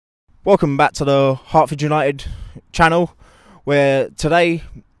Welcome back to the Hertford United channel, where today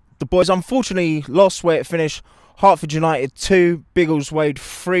the boys unfortunately lost where it finished. Hertford United 2, Biggleswade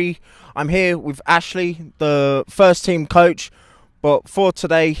 3. I'm here with Ashley, the first team coach, but for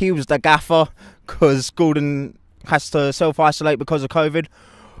today he was the gaffer because Gordon has to self-isolate because of COVID.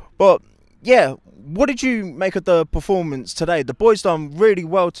 But yeah, what did you make of the performance today? The boys done really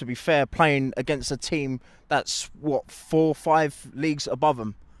well, to be fair, playing against a team that's, what, 4 or 5 leagues above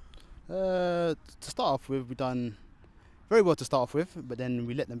them. To start off with, we done very well to start off with, but then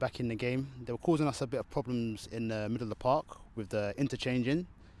we let them back in the game. They were causing us a bit of problems in the middle of the park with the interchanging,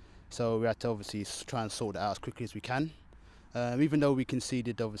 so we had to obviously try and sort it out as quickly as we can. Even though we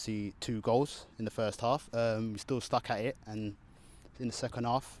conceded obviously 2 goals in the first half, we still stuck at it, and in the second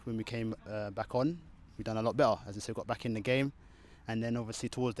half when we came back on, we done a lot better. As I said, we got back in the game, and then obviously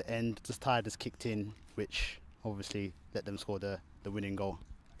towards the end, just tiredness kicked in, which obviously let them score the winning goal.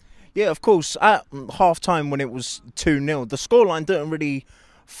 Yeah, of course, at half-time when it was 2-0, the scoreline didn't really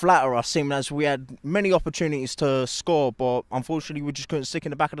flatter us, seeing as we had many opportunities to score, but unfortunately we just couldn't stick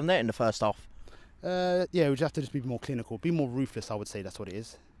in the back of the net in the first half. Yeah, we just have to just be more clinical, be more ruthless, I would say that's what it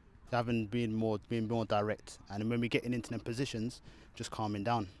is. Being more direct, and when we're getting into them positions, just calming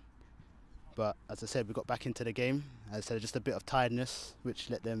down. But as I said, we got back into the game. As I said, just a bit of tiredness, which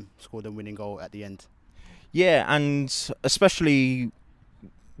let them score the winning goal at the end. Yeah, and especially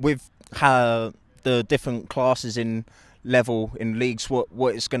with how the different classes in level in leagues, what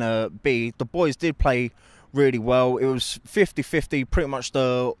it's going to be, the boys did play really well. It was 50-50 pretty much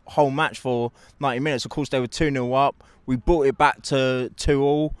the whole match for 90 minutes. Of course, they were 2-0 up. We brought it back to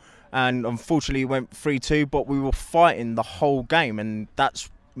 2-2, and unfortunately it went 3-2, but we were fighting the whole game, and that's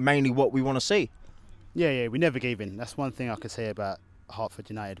mainly what we want to see. Yeah, we never gave in. That's one thing I could say about Hertford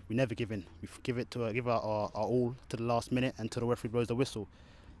United. We never give in. We give our all to the last minute until the referee blows the whistle.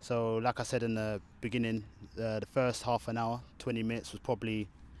 So, like I said in the beginning, the first half an hour, 20 minutes was probably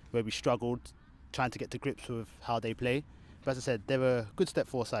where we struggled, trying to get to grips with how they play. But as I said, they were a good step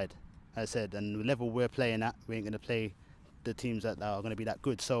forward, as I said, and the level we're playing at, we ain't going to play the teams that are going to be that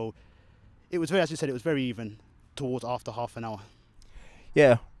good. So, it was very, as you said, it was very even towards after half an hour.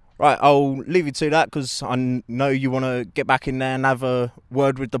 Yeah, right, I'll leave you to that because I know you want to get back in there and have a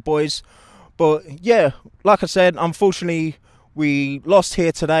word with the boys. But yeah, like I said, unfortunately, we lost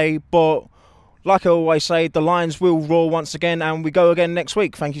here today, but like I always say, the Lions will roar once again, and we go again next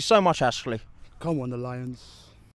week. Thank you so much, Ashley. Come on, the Lions.